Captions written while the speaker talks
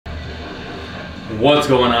What's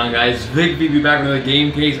going on, guys? Vic VB back with another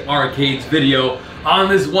Gamecase Arcades video. On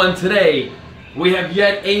this one today, we have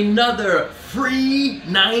yet another free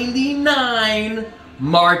 99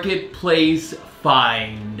 marketplace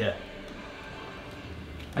find.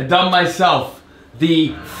 I dubbed myself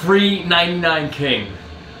the free 99 king.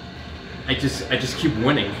 I just keep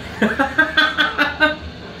winning.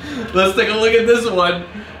 Let's take a look at this one.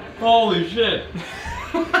 Holy shit.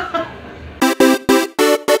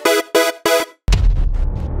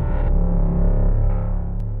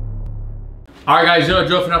 Alright guys, you know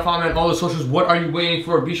Joe, if you're not following me on all the socials, what are you waiting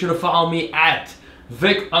for? Be sure to follow me at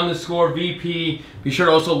Vic_VP. Be sure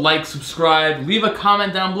to also like, subscribe, leave a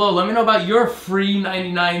comment down below. Let me know about your free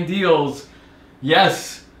 99 deals.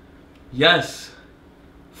 Yes,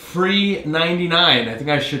 free 99. I think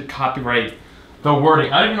I should copyright the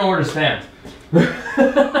wording. I don't even know where to stand.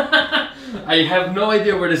 I have no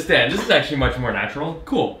idea where to stand. This is actually much more natural.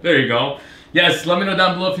 Cool, there you go. Yes, let me know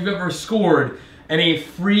down below if you've ever scored any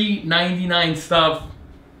free 99 stuff.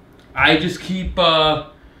 I just keep, I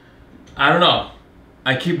don't know.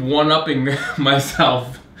 I keep one-upping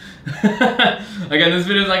myself. Again, this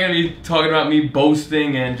video is not gonna be talking about me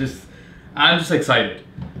boasting and I'm just excited.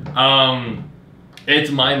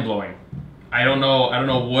 It's mind-blowing. I don't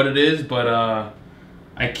know what it is, but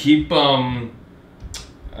I keep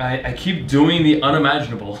I keep doing the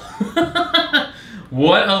unimaginable.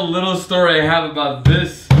 What a little story I have about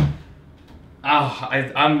this.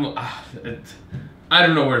 I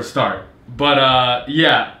don't know where to start, but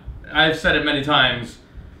yeah, I've said it many times.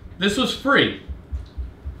 This was free.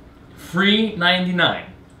 Free 99.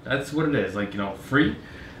 That's what it is, like, you know, free.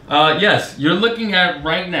 Yes, you're looking at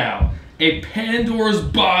right now a Pandora's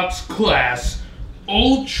Box class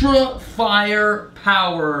Ultra Fire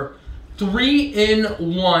Power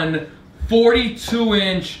 3-in-1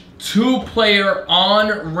 42-inch 2-player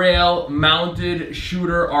on-rail mounted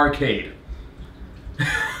shooter arcade.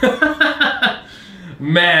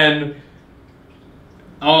 Man,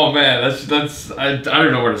 oh man, that's I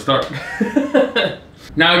don't know where to start.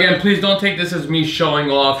 Now again, please don't take this as me showing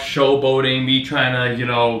off, showboating, me trying to, you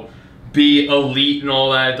know, be elite and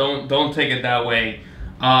all that. Don't take it that way.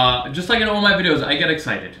 Just like in all my videos, I get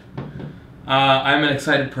excited. I'm an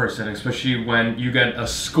excited person, especially when you get a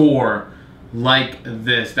score like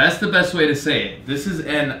this. That's the best way to say it. This is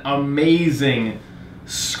an amazing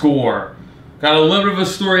score. Got a little bit of a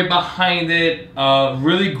story behind it.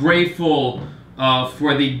 Really grateful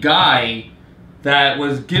for the guy that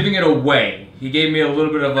was giving it away. He gave me a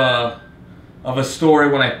little bit of a story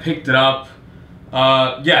when I picked it up.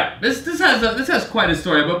 Yeah, this has quite a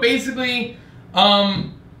story. But basically,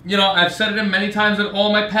 you know, I've said it many times in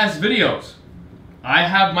all my past videos. I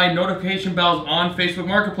have my notification bells on Facebook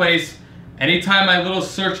Marketplace. Anytime my little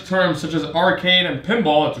search terms such as arcade and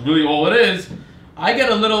pinball, it's really all it is, I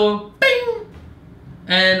get a little bing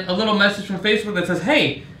and a little message from Facebook that says,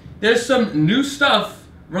 hey, there's some new stuff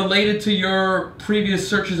related to your previous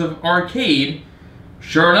searches of arcade.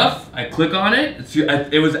 Sure enough, I click on it.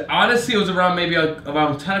 It was honestly, it was around maybe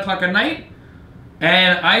around 10 o'clock at night,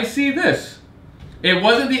 and I see this. It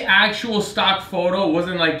wasn't the actual stock photo. It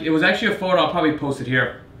wasn't like, it was actually a photo. I'll probably post it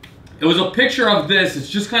here. It was a picture of this. It's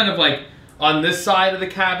just kind of like on this side of the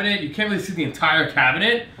cabinet. You can't really see the entire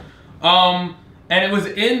cabinet. And it was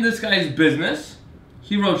in this guy's business.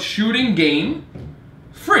 He wrote shooting game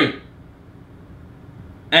free.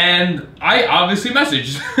 And I obviously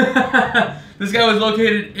messaged. This guy was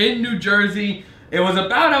located in New Jersey. It was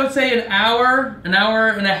about, I would say, an hour and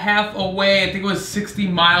a half away. I think it was 60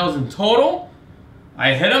 miles in total.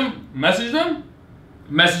 I hit him, messaged him,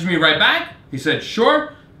 messaged me right back. He said,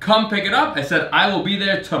 sure, come pick it up. I said, I will be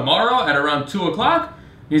there tomorrow at around 2 o'clock.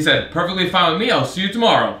 He said, perfectly fine with me, I'll see you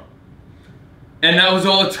tomorrow. And that was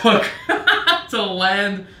all it took to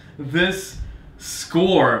land this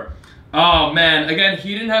score. Oh man, again,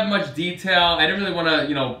 he didn't have much detail. I didn't really want to,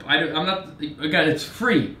 you know, I'm not, again, it's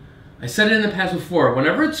free. I said it in the past before.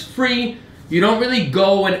 Whenever it's free, you don't really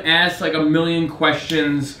go and ask like a million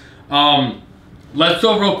questions. Let's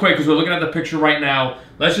go real quick because we're looking at the picture right now.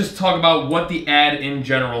 Let's just talk about what the ad in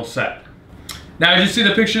general said. Now, as you see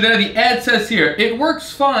the picture there, the ad says here, it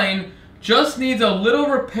works fine, just needs a little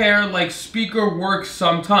repair like speaker works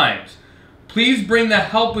sometimes. Please bring the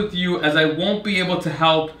help with you as I won't be able to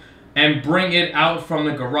help and bring it out from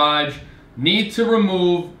the garage. Need to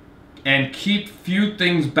remove and keep few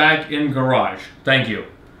things back in garage. Thank you.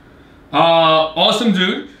 Awesome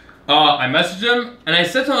dude. I messaged him and I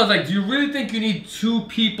said to him, I was like, do you really think you need 2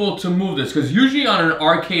 people to move this? Because usually on an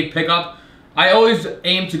arcade pickup, I always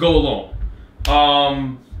aim to go alone.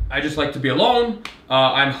 I just like to be alone.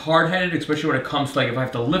 I'm hard-headed, especially when it comes to like if I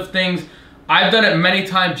have to lift things. I've done it many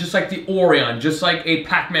times, just like the Orion, just like a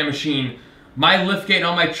Pac-Man machine. My liftgate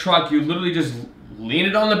on my truck, you literally just lean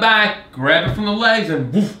it on the back, grab it from the legs,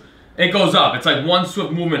 and woof, it goes up. It's like one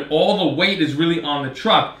swift movement. All the weight is really on the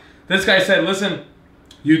truck. This guy said, listen,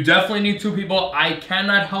 you definitely need 2 people. I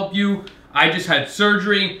cannot help you. I just had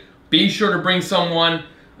surgery. Be sure to bring someone.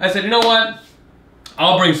 I said, you know what?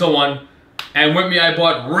 I'll bring someone. And with me, I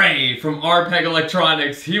bought Ray from RPEG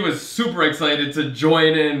Electronics. He was super excited to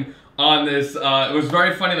join in on this. It was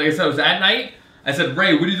very funny. Like I said, it was at night. I said,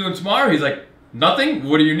 Ray, what are you doing tomorrow? He's like, nothing.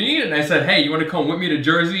 What do you need? And I said, hey, you want to come with me to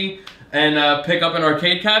Jersey and pick up an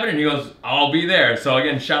arcade cabinet? And he goes, I'll be there. So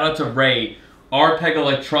again, shout out to Ray, RPEG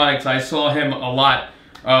Electronics. I saw him a lot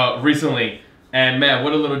recently. And man,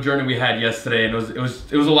 what a little journey we had yesterday. And it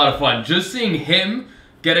was a lot of fun. Just seeing him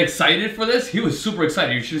get excited for this, he was super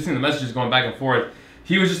excited. You should have seen the messages going back and forth.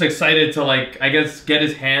 He was just excited to, like, I guess, get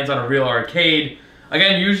his hands on a real arcade.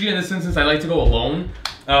 Again, usually in this instance, I like to go alone.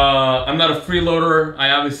 I'm not a freeloader.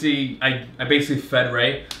 I basically fed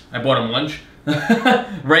Ray. I bought him lunch.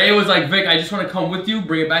 Ray was like, Vic, I just want to come with you,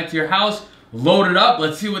 bring it back to your house, load it up,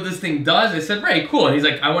 let's see what this thing does. I said, Ray, cool. And he's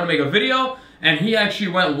like, I want to make a video. And he actually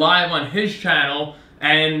went live on his channel,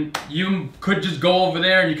 and you could just go over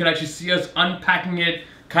there and you could actually see us unpacking it,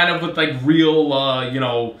 kind of with like real,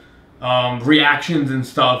 reactions and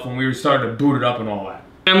stuff when we started to boot it up and all that.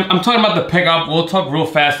 I'm talking about the pickup. We'll talk real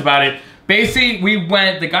fast about it. Basically, we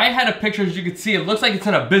went, the guy had a picture, as you can see, it looks like it's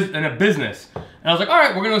in a business. And I was like, all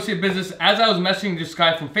right, we're gonna go see a business. As I was messaging this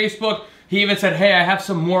guy from Facebook, he even said, hey, I have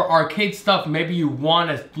some more arcade stuff. Maybe you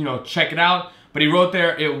want to, check it out. But he wrote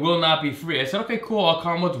there, it will not be free. I said, okay, cool, I'll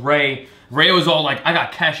come with Ray. Ray was all like, I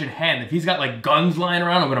got cash in hand. If he's got like guns lying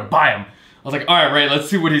around, I'm gonna buy them. I was like, all right, Ray, let's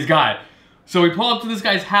see what he's got. So we pull up to this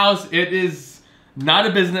guy's house. It is not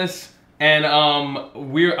a business. And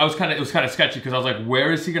it was kind of sketchy because I was like,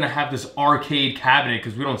 where is he gonna have this arcade cabinet?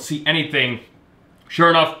 Because we don't see anything.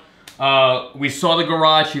 Sure enough, we saw the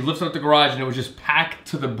garage. He lifted up the garage and it was just packed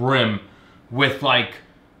to the brim with, like,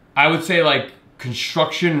 I would say, like,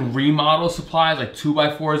 construction remodel supplies, like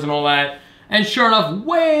 2x4s and all that. And sure enough,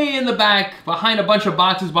 way in the back, behind a bunch of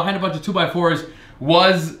boxes, behind a bunch of 2x4s,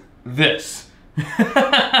 was this.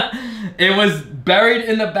 It was buried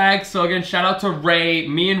in the back. So again, shout out to Ray.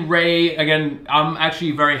 Me and Ray, again, I'm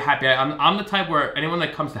actually very happy. I'm the type where anyone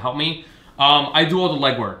that comes to help me, I do all the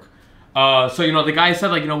legwork. So, the guy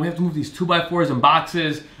said, like, we have to move these 2x4s and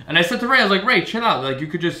boxes. And I said to Ray, I was like, Ray, chill out. Like, you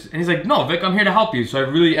could just, and he's like, no, Vic, I'm here to help you. So I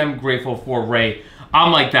really am grateful for Ray.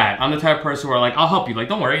 I'm like that. I'm the type of person where, like, I'll help you. Like,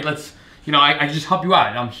 don't worry, let's, I just help you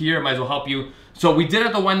out. I'm here, might as well help you. So we did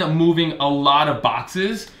have to wind up moving a lot of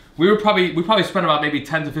boxes. We probably spent about maybe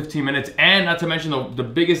 10 to 15 minutes. And not to mention the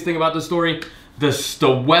biggest thing about the story,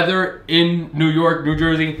 the weather in New York, New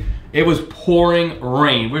Jersey, it was pouring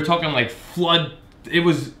rain. We're talking like flood. It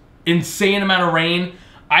was insane amount of rain.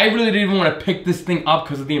 I really didn't even want to pick this thing up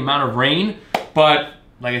because of the amount of rain. But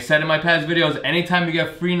like I said in my past videos, anytime you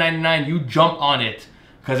get free 99, you jump on it.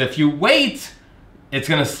 Because if you wait, it's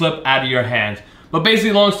going to slip out of your hands. But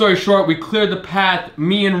basically, long story short, we cleared the path,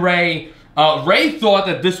 me and Ray. Ray thought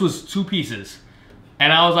that this was 2 pieces.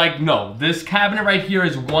 And I was like, no, this cabinet right here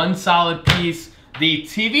is 1 solid piece. The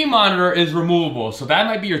TV monitor is removable, so that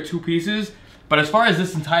might be your 2 pieces. But as far as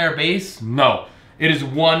this entire base, no. It is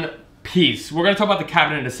 1 piece. We're going to talk about the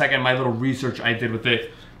cabinet in a second, my little research I did with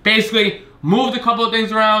it. Basically, moved a couple of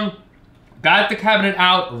things around, got the cabinet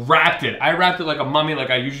out, wrapped it. I wrapped it like a mummy, like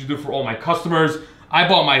I usually do for all my customers. I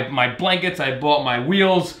bought my blankets, I bought my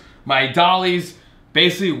wheels, my dollies,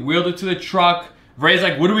 basically wheeled it to the truck. Ray's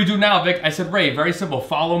like, what do we do now, Vic? I said, Ray, very simple,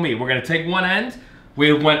 follow me. We're gonna take one end.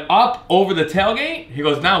 We went up over the tailgate. He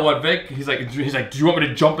goes, now what, Vic? He's like, do you want me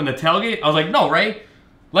to jump in the tailgate? I was like, no, Ray,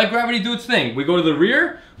 let gravity do its thing. We go to the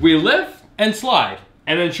rear, we lift and slide.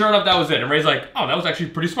 And then sure enough, that was it. And Ray's like, oh, that was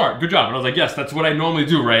actually pretty smart. Good job. And I was like, yes, that's what I normally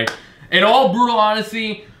do, Ray. In all brutal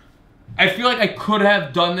honesty, I feel like I could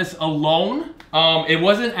have done this alone. It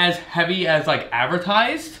wasn't as heavy as like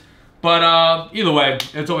advertised, but either way,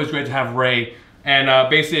 it's always great to have Ray. And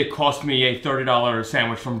basically it cost me a $30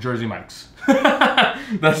 sandwich from Jersey Mike's. You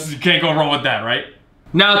can't go wrong with that, right?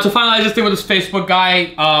 Now, to finalize this thing with this Facebook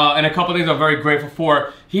guy, and a couple things I'm very grateful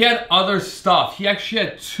for, he had other stuff. He actually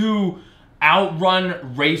had 2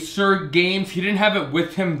 Outrun Racer games. He didn't have it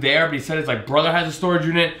with him there, but he said his like brother has a storage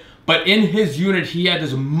unit. But in his unit, he had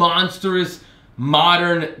this monstrous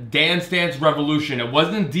modern Dance Dance Revolution. It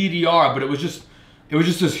wasn't DDR, but it was just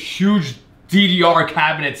this huge DDR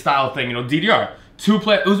cabinet style thing. DDR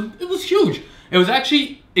 2-player. It was huge. It was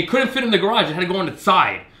actually, it couldn't fit in the garage. It had to go on its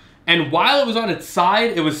side. And while it was on its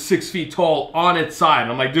side, it was 6 feet tall on its side.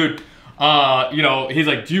 And I'm like, dude, You know, he's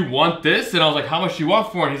like, do you want this? And I was like, how much do you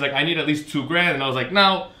want for it? And he's like, I need at least $2 grand. And I was like,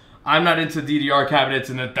 no, I'm not into DDR cabinets,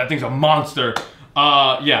 and that thing's a monster.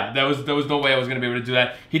 Yeah, there was no way I was gonna be able to do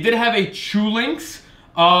that. He did have a Chulinks,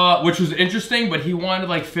 which was interesting, but he wanted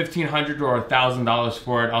like $1,500 or $1,000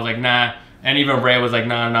 for it. I was like, nah. And even Ray was like,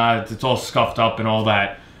 nah, it's all scuffed up and all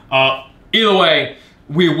that. Either way,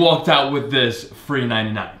 we walked out with this free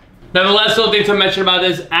 99. Now, the last little thing to mention about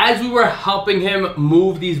this, as we were helping him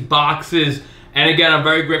move these boxes, and again, I'm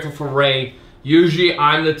very grateful for Ray. Usually,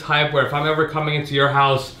 I'm the type where if I'm ever coming into your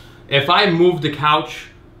house, if I move the couch,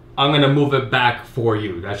 I'm gonna move it back for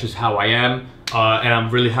you. That's just how I am, and I'm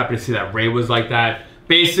really happy to see that Ray was like that.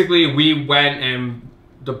 Basically, we went and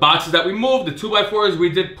the boxes that we moved, the 2x4s, we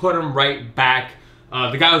did put them right back.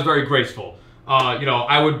 The guy was very graceful. You know,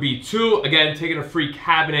 I would be too, again, taking a free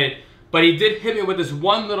cabinet, but he did hit me with this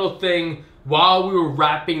one little thing while we were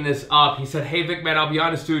wrapping this up. He said, hey Vic, man, I'll be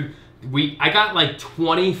honest, dude, I got like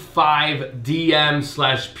 25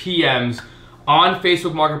 DMs/PMs on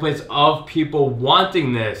Facebook Marketplace of people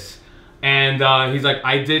wanting this. And he's like,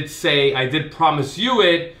 I did promise you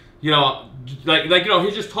it, you know, like you know,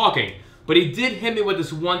 he's just talking. But he did hit me with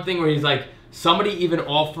this one thing where he's like, somebody even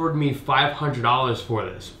offered me $500 for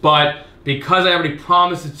this. But because I already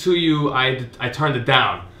promised it to you, I turned it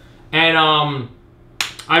down. And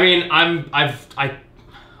I mean,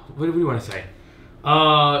 what do we want to say?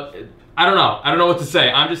 I don't know. I don't know what to say.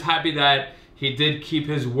 I'm just happy that he did keep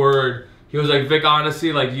his word. He was like, Vic,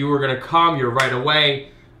 honestly, like you were gonna come, you're right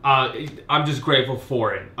away. I'm just grateful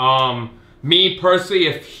for it. Me personally,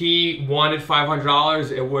 if he wanted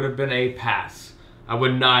 $500, it would have been a pass. I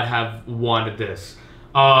would not have wanted this.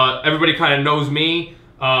 Everybody kind of knows me.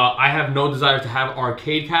 I have no desire to have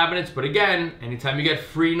arcade cabinets, but again, anytime you get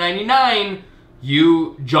free 99,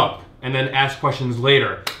 you jump and then ask questions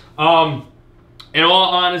later. In all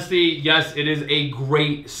honesty, yes, it is a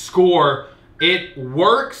great score. It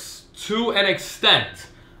works to an extent.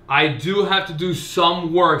 I do have to do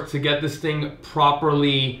some work to get this thing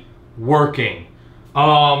properly working.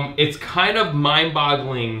 It's kind of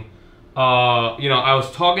mind-boggling. You know, I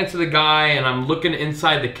was talking to the guy and I'm looking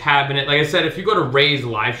inside the cabinet. Like I said, if you go to Ray's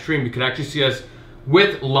live stream, you can actually see us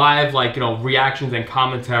with live, like, you know, reactions and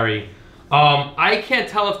commentary. I can't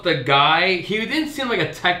tell if the guy, he didn't seem like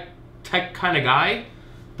a tech kind of guy,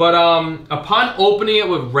 but upon opening it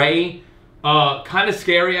with Ray, kind of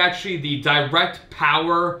scary actually, the direct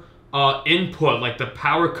power input, like the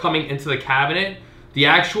power coming into the cabinet, the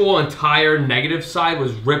actual entire negative side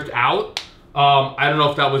was ripped out. I don't know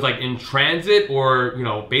if that was like in transit or, you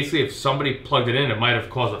know, basically if somebody plugged it in, it might have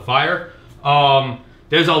caused a fire.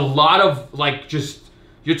 There's a lot of like, just,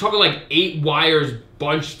 you're talking like 8 wires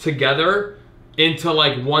bunched together into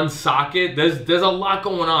like one socket. There's a lot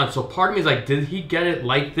going on. So part of me is like, did he get it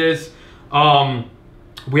like this?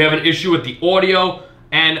 We have an issue with the audio.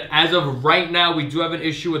 And as of right now, we do have an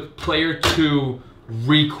issue with player 2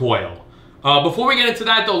 recoil. Before we get into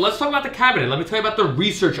that though, let's talk about the cabinet. Let me tell you about the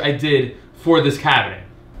research I did for this cabinet.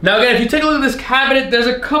 Now again, if you take a look at this cabinet, there's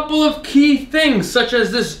a couple of key things, such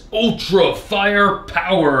as this Ultra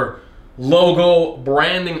Firepower logo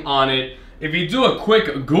branding on it. If you do a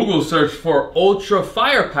quick Google search for Ultra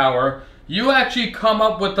Firepower, you actually come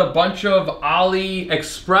up with a bunch of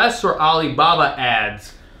AliExpress or Alibaba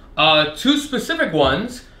ads. 2 specific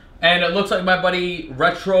ones, and it looks like my buddy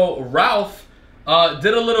Retro Ralph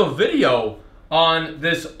did a little video on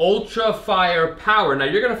this Ultra Firepower. Now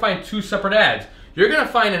you're gonna find 2 separate ads. You're gonna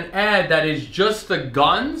find an ad that is just the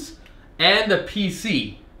guns and the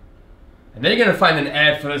PC. And then you're gonna find an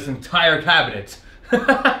ad for this entire cabinet.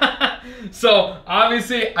 So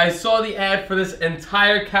obviously I saw the ad for this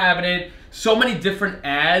entire cabinet, so many different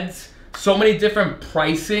ads, so many different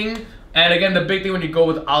pricing. And again, the big thing when you go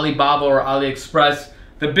with Alibaba or AliExpress,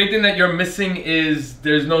 the big thing that you're missing is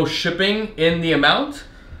there's no shipping in the amount.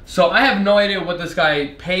 So I have no idea what this guy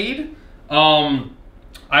paid.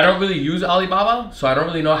 I don't really use Alibaba, so I don't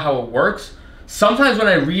really know how it works. Sometimes when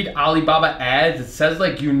I read Alibaba ads, it says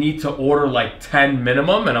like you need to order like 10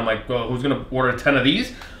 minimum, and I'm like, well, who's gonna order 10 of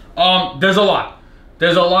these? There's a lot.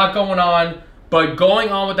 There's a lot going on, but going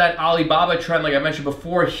on with that Alibaba trend, like I mentioned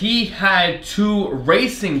before, he had 2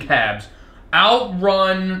 racing cabs,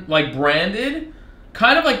 Outrun, like branded,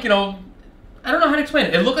 kind of like, you know, I don't know how to explain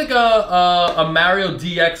it. It looked like a Mario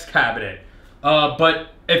DX cabinet, but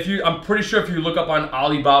I'm pretty sure if you look up on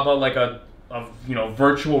Alibaba like a you know,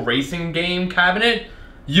 virtual racing game cabinet,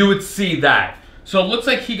 you would see that. So it looks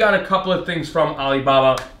like he got a couple of things from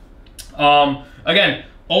Alibaba. Again,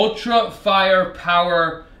 Ultra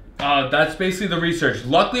Firepower. That's basically the research.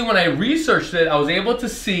 Luckily, when I researched it, I was able to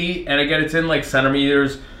see, and again, it's in like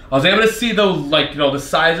centimeters. I was able to see the, like, you know, the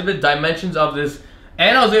size of it, dimensions of this,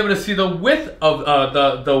 and I was able to see the width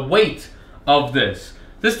of the weight of this.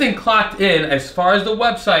 This thing clocked in, as far as the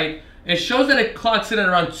website, it shows that it clocks in at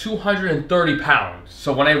around 230 pounds.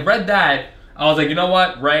 So when I read that, I was like, you know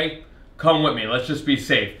what, Ray, come with me. Let's just be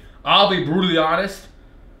safe. I'll be brutally honest.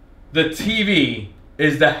 The TV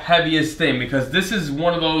is the heaviest thing because this is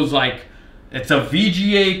one of those, like, it's a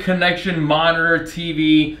VGA connection monitor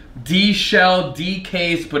TV, D-shell,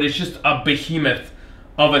 D-case, but it's just a behemoth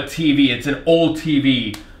of a TV. It's an old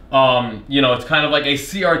TV. You know, it's kind of like a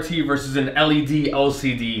CRT versus an LED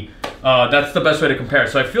LCD. That's the best way to compare.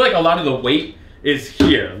 So I feel like a lot of the weight is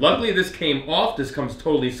here. Luckily, this came off. This comes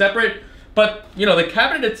totally separate. But, you know, the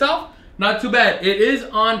cabinet itself, not too bad. It is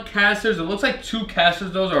on casters. It looks like 2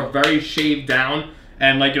 casters. Those are very shaved down.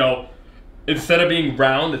 And, like, you know, instead of being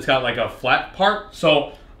round, it's got like a flat part.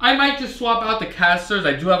 So I might just swap out the casters.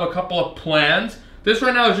 I do have a couple of plans. This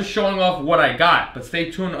right now is just showing off what I got, but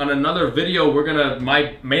stay tuned on another video.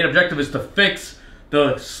 My main objective is to fix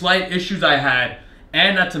the slight issues I had,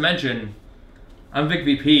 and not to mention, I'm Vic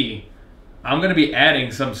VP. I'm gonna be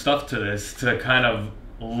adding some stuff to this to kind of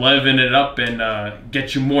liven it up and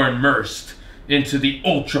get you more immersed into the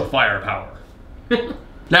ultra firepower.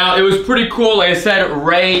 Now, it was pretty cool. Like I said,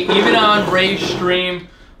 Ray, even on Ray's stream,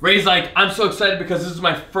 Ray's like, I'm so excited because this is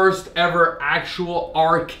my first ever actual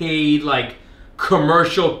arcade, like,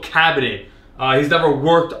 commercial cabinet. He's never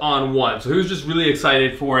worked on one, so he was just really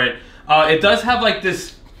excited for it. It does have like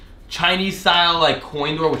this Chinese style like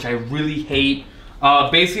coin door, which I really hate.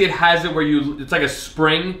 Basically, it has it where it's like a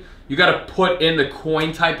spring. You got to put in the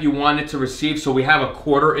coin type you want it to receive. So we have a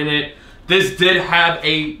quarter in it. This did have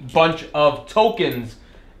a bunch of tokens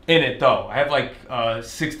in it though. I have like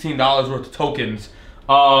 $16 worth of tokens.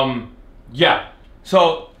 Yeah.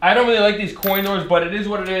 So I don't really like these coin doors, but it is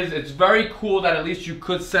what it is. It's very cool that at least you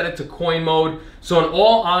could set it to coin mode. So in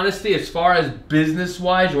all honesty, as far as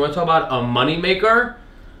business-wise, you want to talk about a money maker,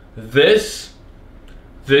 this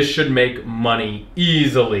should make money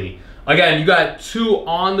easily. Again, you got 2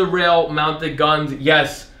 on-the-rail mounted guns.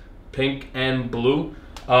 Yes, pink and blue.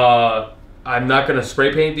 I'm not going to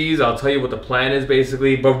spray paint these. I'll tell you what the plan is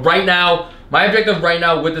basically. But right now, my objective right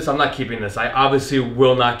now with this, I'm not keeping this. I obviously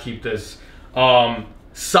will not keep this.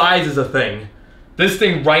 Size is a thing. This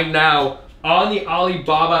thing right now on the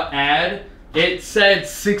Alibaba ad, it said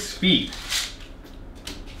 6 feet,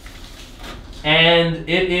 and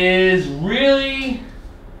it is really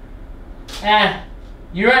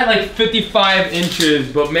you're at like 55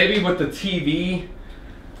 inches, but maybe with the TV,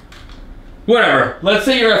 whatever, let's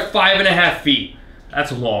say you're at 5.5 feet.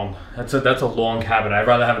 That's long. That's a long cabinet. I'd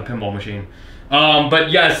rather have a pinball machine.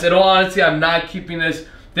 But yes, in all honesty, I'm not keeping this.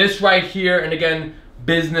 This right here, and again,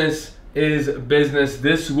 business is business.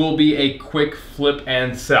 This will be a quick flip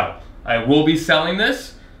and sell. I will be selling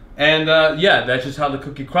this, and yeah, that's just how the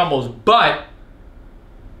cookie crumbles. But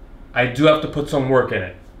I do have to put some work in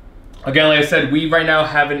it. Again, like I said, we right now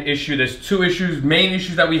have an issue. There's 2 issues, main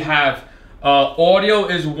issues that we have. Audio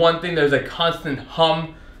is one thing. There's a constant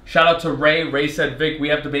hum. Shout out to Ray. Ray said, Vic, we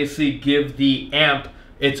have to basically give the amp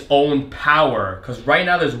its own power, because right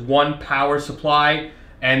now there's 1 power supply,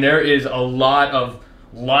 and there is a lot of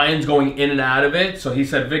lines going in and out of it. So he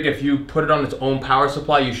said, Vic, if you put it on its own power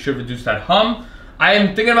supply, you should reduce that hum. I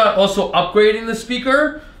am thinking about also upgrading the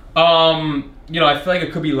speaker. You know, I feel like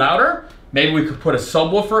it could be louder. Maybe we could put a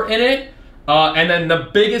subwoofer in it. And then the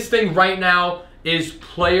biggest thing right now is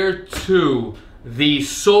player 2, the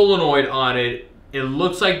solenoid on it. It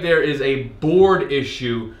looks like there is a board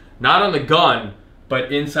issue, not on the gun,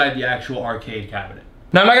 but inside the actual arcade cabinet.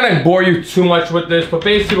 Now, I'm not going to bore you too much with this, but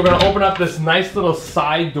basically we're going to open up this nice little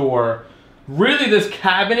side door. Really, this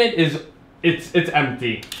cabinet is, it's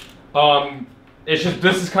empty. It's just,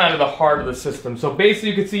 this is kind of the heart of the system. So basically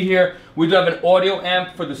you can see here, we do have an audio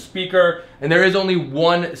amp for the speaker, and there is only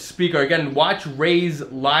 1 speaker. Again, watch Ray's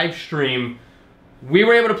live stream. We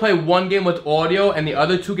were able to play 1 game with audio, and the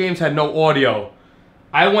other 2 games had no audio.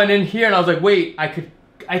 I went in here and I was like, wait, I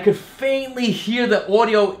could faintly hear the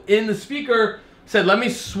audio in the speaker. Said, let me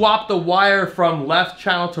swap the wire from left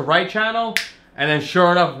channel to right channel, and then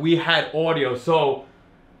sure enough, we had audio. So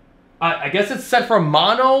I guess it's set for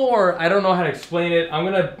mono, or I don't know how to explain it. I'm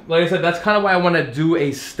gonna, like I said, that's kind of why I want to do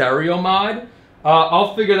a stereo mod.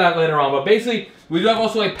 I'll figure that later on. But basically, we do have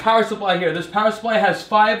also a power supply here. This power supply has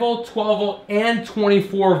 5 volt, 12 volt, and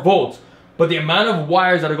 24 volts. But the amount of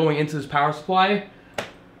wires that are going into this power supply,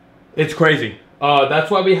 it's crazy.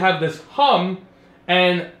 That's why we have this hum,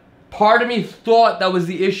 and part of me thought that was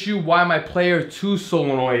the issue why my player 2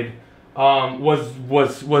 solenoid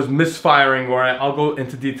was misfiring, or I'll go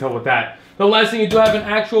into detail with that. The last thing, you do have an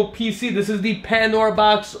actual PC. This is the Pandora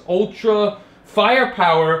Box Ultra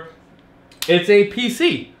Firepower. It's a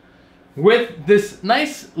PC with this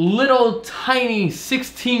nice little tiny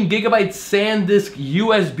 16 gigabyte SanDisk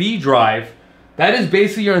USB drive. That is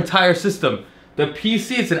basically your entire system. The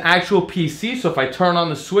PC, it's an actual PC, so if I turn on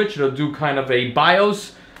the switch, it'll do kind of a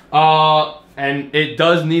BIOS. And it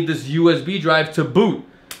does need this USB drive to boot.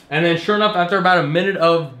 And then sure enough, after about a minute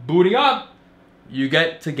of booting up, you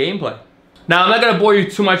get to gameplay. Now, I'm not gonna bore you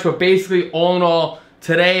too much, but basically, all in all,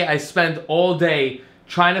 today I spent all day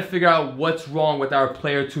trying to figure out what's wrong with our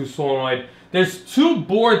Player 2 solenoid. There's two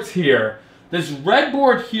boards here. This red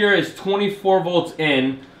board here is 24 volts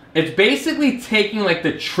in. It's basically taking like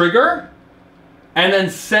the trigger and then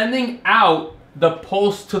sending out the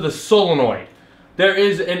pulse to the solenoid. There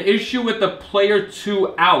is an issue with the Player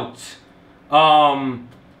 2 out.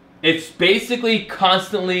 It's basically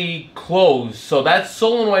constantly closed. So that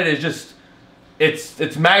solenoid is just,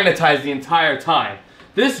 it's magnetized the entire time.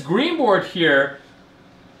 This green board here,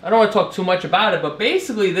 I don't want to talk too much about it, but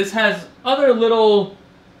basically this has other little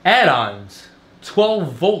add-ons.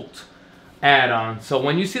 12 volt add-ons. So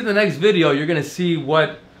when you see the next video, you're going to see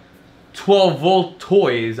what 12 volt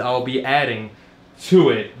toys I'll be adding to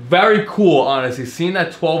it. Very cool, honestly. Seeing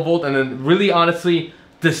that 12 volt and then really honestly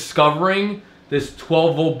discovering this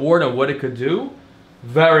 12 volt board and what it could do.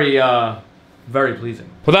 Very pleasing.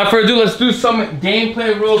 Without further ado, let's do some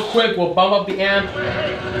gameplay real quick. We'll bump up the amp.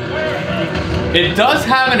 It does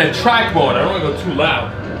have an attract mode. I don't want to go too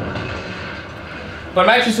loud. But I'm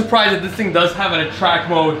actually surprised that this thing does have an attract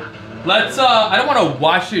mode. Let's, I don't want to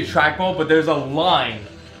watch the attract mode, but there's a line.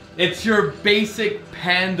 It's your basic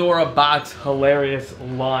Pandora Box hilarious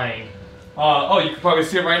line. Oh, you can probably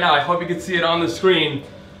see it right now. I hope you can see it on the screen.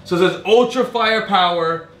 So it says Ultra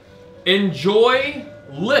Firepower, enjoy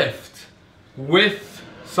lift with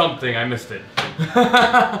something. I missed it.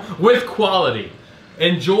 With quality.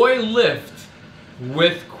 Enjoy lift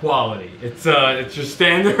with quality. It's your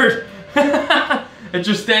standard. It's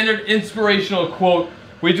your standard inspirational quote.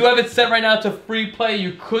 We do have it set right now to free play.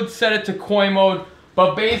 You could set it to coin mode,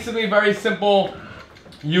 but basically very simple.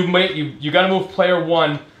 You gotta move player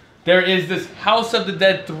 1. There is this House of the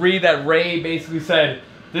Dead 3 that Ray basically said,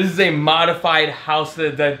 this is a modified House of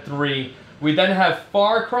the Dead 3. We then have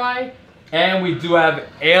Far Cry, and we do have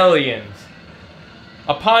Aliens.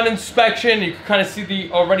 Upon inspection, you can kind of see the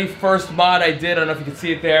already first mod I did. I don't know if you can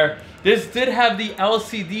see it there. This did have the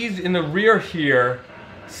LCDs in the rear here.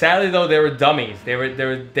 Sadly though, they were dummies.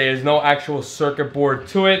 There's no actual circuit board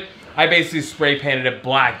to it. I basically spray painted it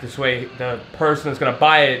black. This way the person that's gonna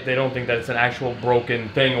buy it, they don't think that it's an actual broken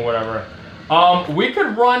thing or whatever. We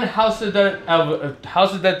could run House of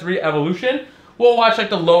the Dead 3 Evolution. We'll watch like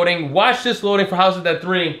the loading. Watch this loading for House of the Dead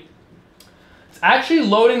 3. It's actually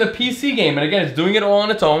loading the PC game, and again, it's doing it all on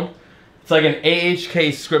its own. It's like an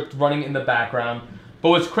AHK script running in the background. But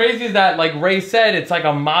what's crazy is that, like Ray said, it's like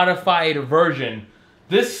a modified version.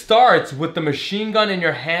 This starts with the machine gun in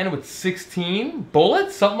your hand with 16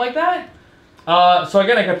 bullets, something like that. So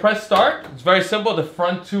again, I can press start. It's very simple. The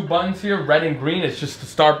front two buttons here, red and green, it's just the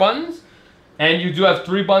start buttons. And you do have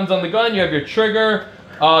 3 buttons on the gun. You have your trigger,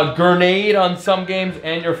 grenade on some games,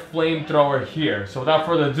 and your flamethrower here. So without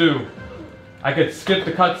further ado, I could skip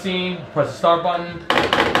the cutscene, press the start button.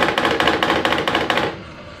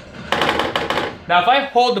 Now if I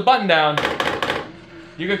hold the button down,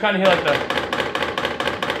 you can kind of hear like the...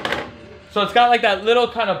 So it's got like that little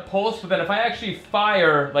kind of pulse, but then if I actually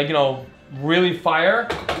fire, like, you know, really fire,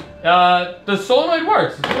 the solenoid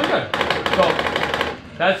works. It's really good. So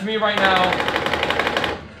that's me right now.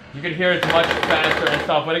 You can hear it's much faster and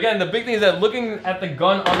stuff. But again, the big thing is that looking at the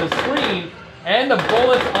gun on the screen and the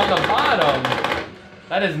bullets on the bottom,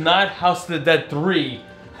 that is not House of the Dead 3.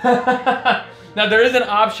 Now there is an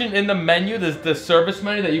option in the menu, the service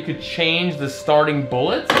menu, that you could change the starting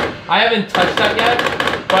bullets. I haven't touched that yet,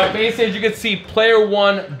 but basically as you can see, player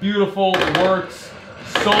 1, beautiful, works,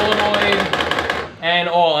 solenoid, and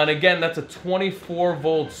all. And again, that's a 24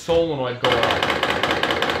 volt solenoid going on.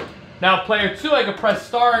 Now player 2, I could press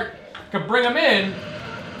start, could bring them in,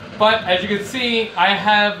 but as you can see, I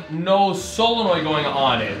have no solenoid going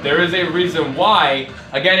on it. There is a reason why.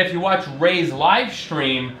 Again, if you watch Ray's live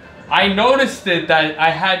stream, I noticed it that I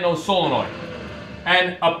had no solenoid.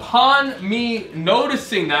 And upon me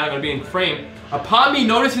noticing that, I'm gonna be in frame, upon me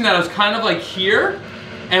noticing that I was kind of like here,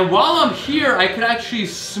 and while I'm here, I could actually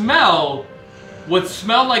smell what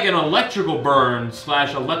smelled like an electrical burn /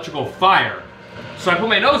 electrical fire. So I put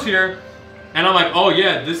my nose here, and I'm like, oh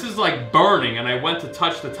yeah, this is like burning. And I went to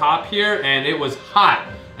touch the top here, and it was hot.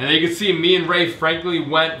 And then you can see me and Ray frankly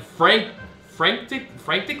went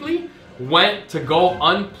frantically went to go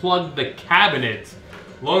unplug the cabinet.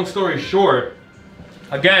 Long story short,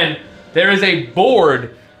 again, there is a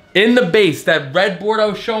board in the base, that red board I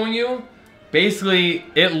was showing you. Basically,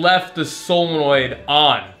 it left the solenoid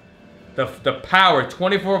on. The power,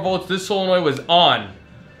 24 volts, this solenoid was on,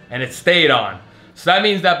 and it stayed on. So that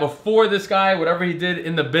means that before this guy, whatever he did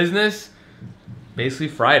in the business, basically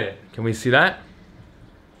fried it. Can we see that?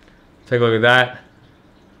 Take a look at that.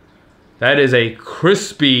 That is a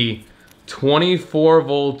crispy 24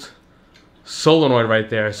 volt solenoid right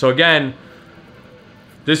there. So again,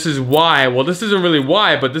 this is why, well, this isn't really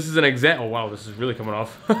why, but this is an example. Oh wow, this is really coming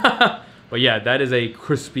off. But yeah, that is a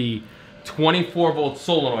crispy 24 volt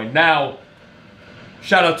solenoid. Now,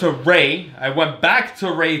 shout out to Ray. I went back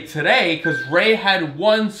to Ray today because Ray had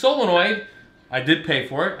one solenoid. I did pay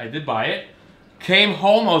for it. I did buy it. Came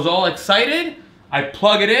home, I was all excited. I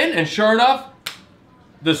plug it in, and sure enough,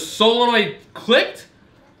 the solenoid clicked,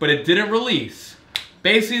 but it didn't release.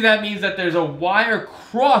 Basically, that means that there's a wire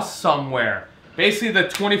cross somewhere. Basically, the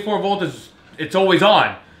 24 volt it's always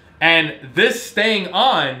on. And this staying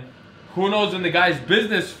on, who knows, in the guy's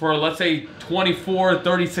business for, let's say, 24,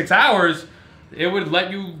 36 hours, it would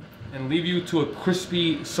let you and leave you to a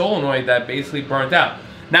crispy solenoid that basically burnt out.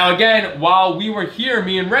 Now, again, while we were here,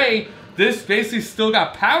 me and Ray, this basically still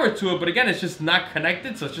got power to it, but again, it's just not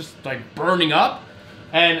connected, so it's just like burning up.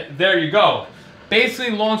 And there you go.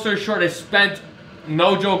 Basically, long story short, I spent,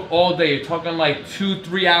 no joke, all day. You're talking like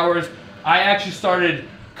 2-3 hours. I actually started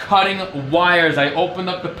cutting wires. I opened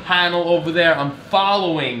up the panel over there. I'm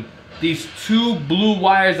following these 2 blue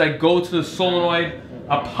wires that go to the solenoid.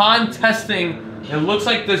 Upon testing, it looks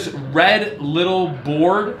like this red little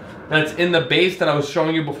board that's in the base that I was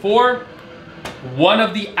showing you before. One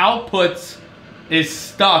of the outputs is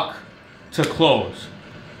stuck to close.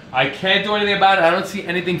 I can't do anything about it. I don't see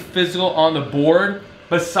anything physical on the board.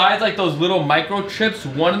 Besides like those little microchips,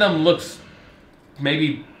 one of them looks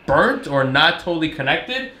maybe burnt or not totally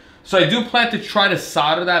connected. So I do plan to try to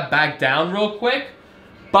solder that back down real quick.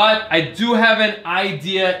 But I do have an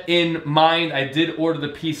idea in mind. I did order the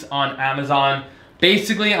piece on Amazon.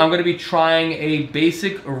 Basically, I'm going to be trying a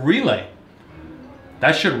basic relay.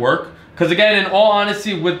 That should work. Because again, in all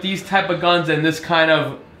honesty, with these type of guns and this kind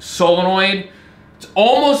of solenoid, it's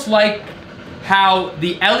almost like how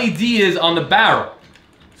the LED is on the barrel.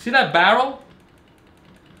 See that barrel?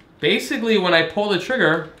 Basically, when I pull the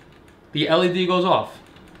trigger, the LED goes off.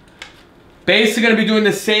 Basically going to be doing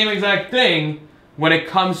the same exact thing when it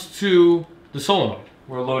comes to the solenoid.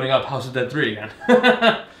 We're loading up House of Dead 3 again.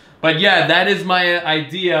 But yeah, that is my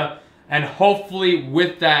idea. And hopefully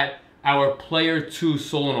with that, our Player 2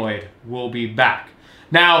 solenoid will be back.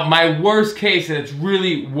 Now, my worst case, and it's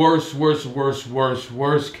really worst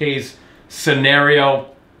case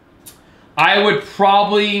scenario, I would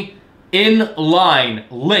probably inline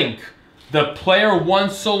link the Player 1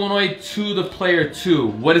 solenoid to the Player 2.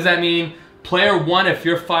 What does that mean? Player 1, if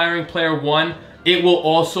you're firing Player 1, it will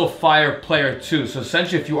also fire Player 2. So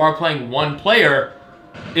essentially, if you are playing one player,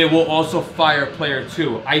 it will also fire Player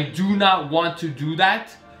 2. I do not want to do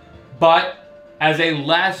that, but as a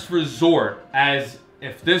last resort, as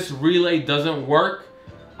if this relay doesn't work,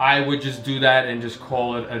 I would just do that and just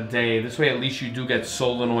call it a day. This way, at least you do get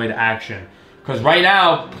solenoid action. Because right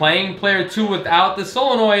now, playing Player 2 without the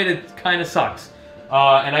solenoid, it kind of sucks.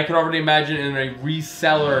 And I can already imagine in a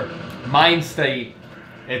reseller mind state,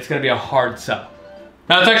 it's going to be a hard sell.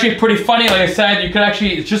 Now, it's actually pretty funny. Like I said, you can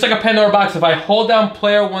actually, it's just like a Pandora box. If I hold down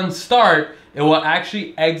Player 1 start, it will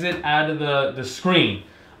actually exit out of the screen.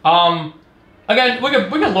 Again, we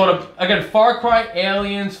can load up, again, Far Cry,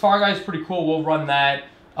 Aliens, Far Guy is pretty cool. We'll run that.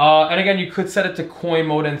 And again, you could set it to coin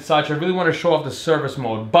mode and such. I really want to show off the service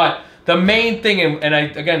mode. But the main thing, and I,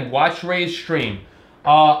 again, watch Ray's stream.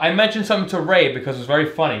 I mentioned something to Ray because it was very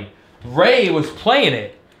funny. Ray was playing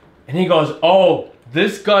it, and he goes, oh,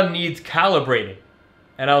 this gun needs calibrating.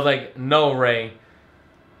 And I was like, no, Ray.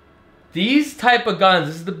 These type of guns,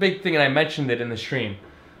 this is the big thing, and I mentioned it in the stream.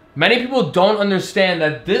 Many people don't understand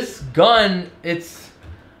that this gun, it's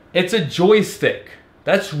a joystick.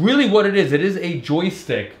 That's really what it is. It is a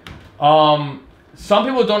joystick. Some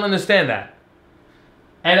people don't understand that.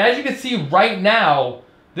 And as you can see right now,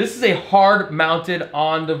 this is a hard mounted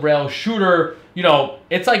on the rail shooter. You know,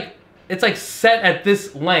 it's like set at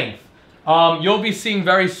this length. You'll be seeing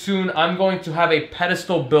very soon, I'm going to have a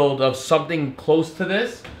pedestal build of something close to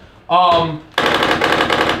this.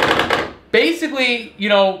 Basically, you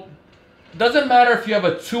know, doesn't matter if you have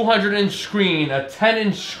a 200-inch screen, a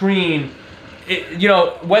 10-inch screen, you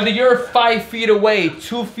know, whether you're 5 feet away,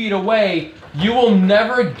 2 feet away, you will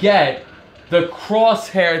never get the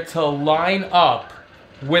crosshair to line up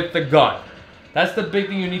with the gun. That's the big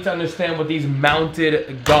thing you need to understand with these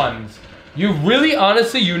mounted guns. You really,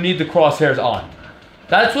 honestly, you need the crosshairs on.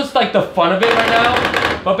 That's what's like the fun of it right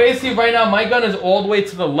now. But basically right now, my gun is all the way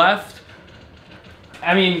to the left.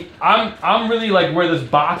 I mean, I'm really like where this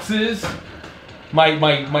box is.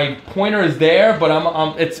 My pointer is there, but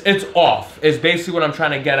it's off. Is basically what I'm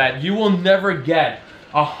trying to get at. You will never get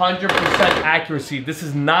 100% accuracy. This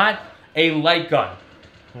is not a light gun.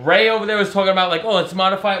 Ray over there was talking about like, oh, let's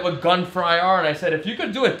modify it with gun for IR, and I said if you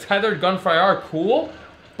could do a tethered gun for IR, cool,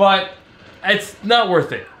 but it's not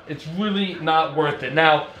worth it. It's really not worth it.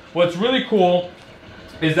 Now, what's really cool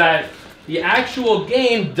is that the actual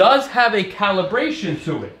game does have a calibration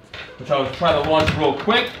to it, which I was trying to launch real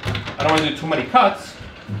quick. I don't want to do too many cuts,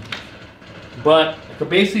 but I could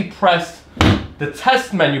basically press the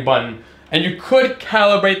test menu button and you could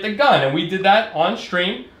calibrate the gun, and we did that on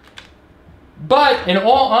stream. But in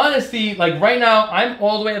all honesty, like right now, I'm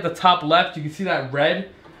all the way at the top left. You can see that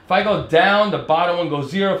red. If I go down, the bottom one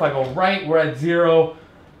goes 0. If I go right, we're at 0.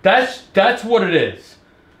 That's what it is.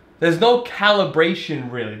 There's no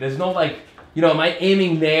calibration really. There's no like, you know, am I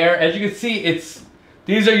aiming there? As you can see,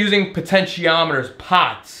 these are using potentiometers,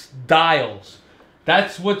 pots, dials.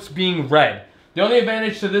 That's what's being read. The only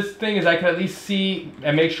advantage to this thing is I can at least see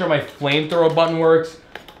and make sure my flamethrower button works,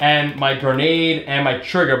 and my grenade and my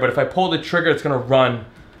trigger. But if I pull the trigger, it's gonna run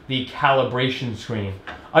the calibration screen.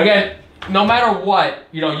 Again, no matter what,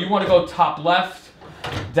 you know, you want to go top left,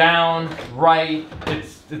 down, right.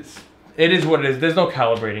 It is what it is. There's no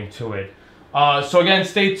calibrating to it. So again,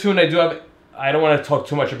 stay tuned. I don't want to talk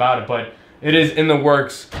too much about it, but it is in the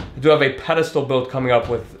works. I do have a pedestal build coming up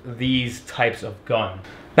with these types of gun.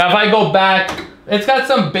 Now, if I go back, it's got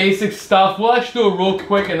some basic stuff. We'll actually do it real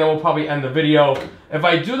quick, and then we'll probably end the video. If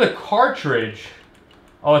I do the cartridge,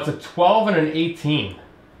 oh, it's a 12 and an 18.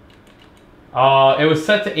 It was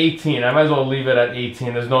set to 18. I might as well leave it at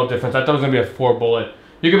 18. There's no difference. I thought it was going to be a 4 bullet.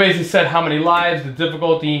 You can basically set how many lives, the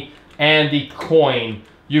difficulty, and the coin.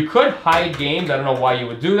 You could hide games. I don't know why you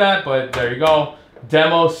would do that, but there you go.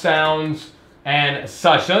 Demo sounds and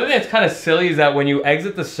such. The other thing that's kind of silly is that when you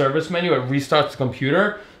exit the service menu, it restarts the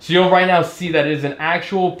computer. So you'll right now see that it is an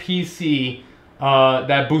actual PC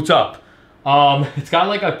that boots up. It's got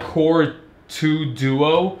like a Core 2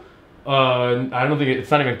 Duo. I don't think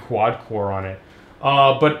it's not even quad core on it.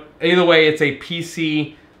 But either way, it's a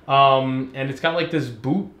PC, and it's got like this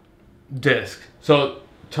boot disk. So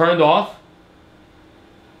turned off,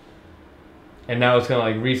 and now it's gonna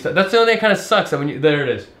like restart. That's the only thing that kind of sucks. That when you, there it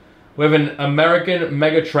is. We have an American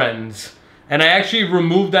Megatrends, and I actually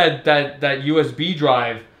removed that USB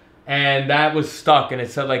drive, and that was stuck, and it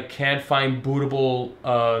said like can't find bootable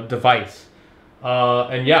device.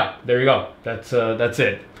 And yeah, there you go. That's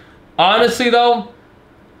it. Honestly though,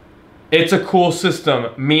 it's a cool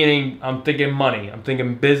system, meaning I'm thinking money, I'm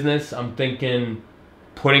thinking business, I'm thinking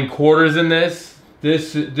putting quarters in this.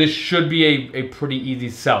 This should be a pretty easy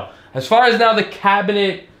sell. As far as now the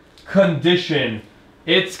cabinet condition,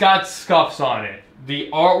 it's got scuffs on it. The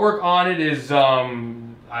artwork on it is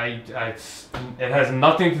it has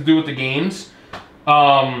nothing to do with the games.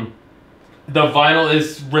 The vinyl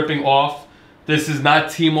is ripping off. This is not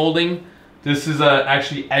T-molding. This is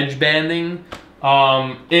actually edge banding.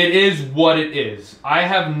 It is what it is. I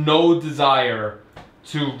have no desire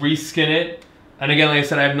to reskin it. And again, like I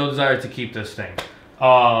said, I have no desire to keep this thing.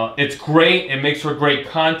 It's great. It makes for great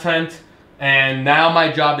content. And now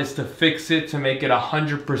my job is to fix it to make it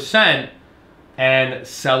 100% and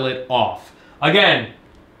sell it off. Again,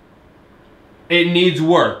 it needs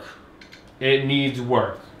work. It needs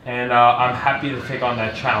work. And I'm happy to take on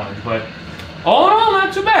that challenge. But all in all,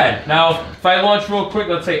 not too bad. Now, if I launch real quick,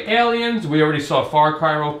 let's say Aliens. We already saw Far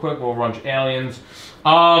Cry real quick. We'll launch Aliens.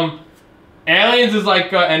 Aliens is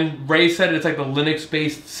like, and Ray said it's like the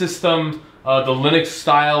Linux-based system, the Linux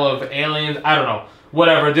style of Aliens. I don't know.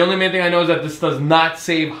 Whatever. The only main thing I know is that this does not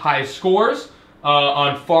save high scores.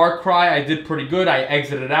 On Far Cry, I did pretty good. I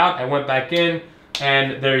exited out. I went back in,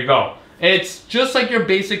 and there you go. It's just like your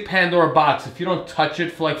basic Pandora box. If you don't touch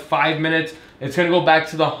it for like 5 minutes, it's going to go back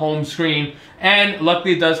to the home screen. And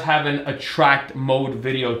luckily, it does have an attract mode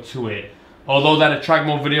video to it. Although that attract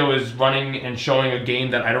mode video is running and showing a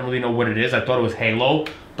game that I don't really know what it is. I thought it was Halo,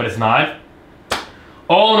 but it's not.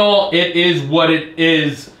 All in all, it is what it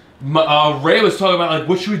is. Ray was talking about, like,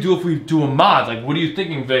 what should we do if we do a mod? Like, what are you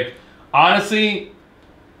thinking, Vic? Honestly,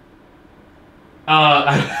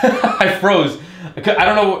 I froze. I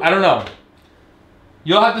don't know.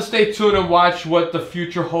 You'll have to stay tuned and watch what the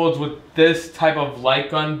future holds with this type of light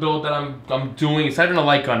gun build that I'm doing. It's not even a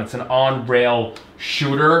light gun. It's an on-rail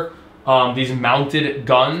shooter. These mounted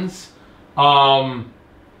guns.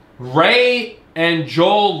 Ray and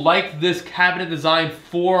Joel like this cabinet design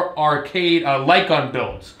for arcade light gun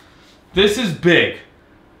builds. This is big.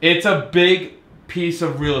 It's a big piece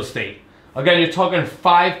of real estate. Again, you're talking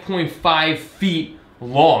 5.5 feet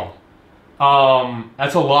long.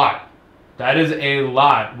 That's a lot. That is a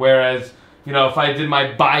lot. Whereas, you know, if I did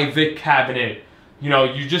my Bivic cabinet, you know,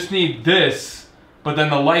 you just need this, but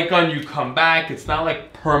then the light gun, you come back. It's not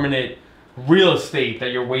like permanent real estate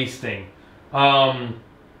that you're wasting.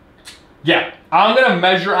 Yeah, I'm gonna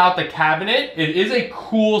measure out the cabinet. It is a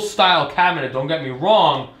cool style cabinet, don't get me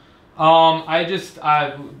wrong. I don't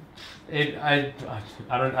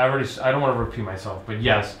want to repeat myself, but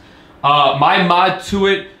yes. My mod to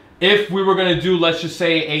it, if we were gonna do, let's just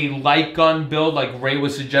say, a light gun build like Ray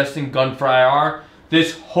was suggesting, gun for IR,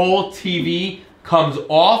 this whole TV comes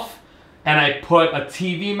off and I put a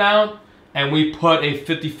TV mount and we put a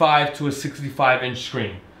 55 to a 65 inch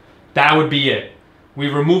screen. That would be it. We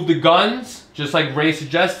remove the guns, just like Ray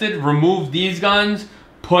suggested, remove these guns,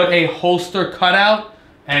 put a holster cutout,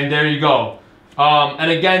 and there you go. And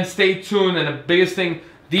again, stay tuned, and the biggest thing,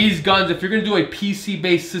 these guns, if you're gonna do a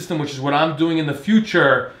PC-based system, which is what I'm doing in the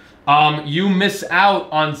future, you miss out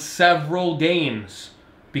on several games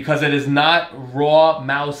because it is not raw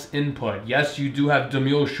mouse input. Yes, you do have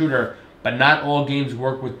Demule Shooter, but not all games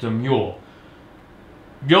work with Demule.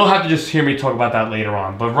 You'll have to just hear me talk about that later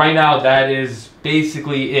on. But right now, that is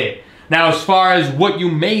basically it. Now, as far as what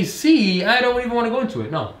you may see, I don't even want to go into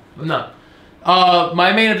it. No, I'm not.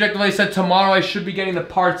 My main objective, like I said, tomorrow I should be getting the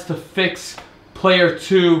parts to fix Player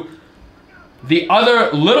 2. The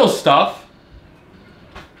other little stuff,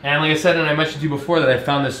 and like I said, and I mentioned to you before that I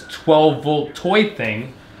found this 12-volt toy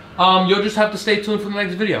thing, you'll just have to stay tuned for the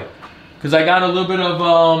next video. Because I got a little bit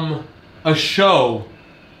of a show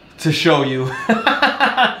to show you.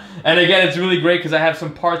 And again, it's really great because I have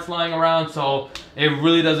some parts lying around, so it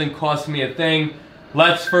really doesn't cost me a thing.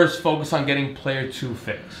 Let's first focus on getting Player 2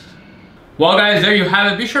 fixed. Well guys, there you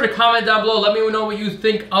have it. Be sure to comment down below. Let me know what you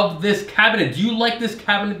think of this cabinet. Do you like this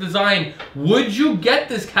cabinet design? Would you get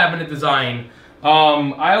this cabinet design?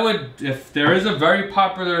 I would, if there is a very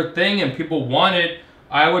popular thing and people want it,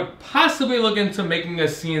 I would possibly look into making a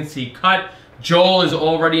CNC cut. Joel is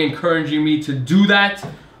already encouraging me to do that.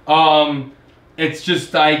 It's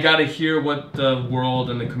just, I gotta hear what the world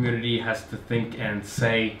and the community has to think and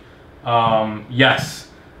say. Yes.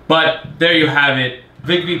 But there you have it.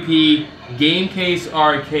 VicVP, Gamecase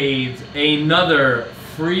Arcades, another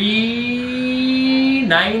free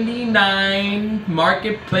 99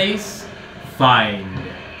 marketplace find.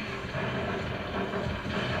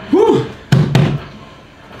 Whew.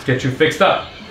 Let's get you fixed up.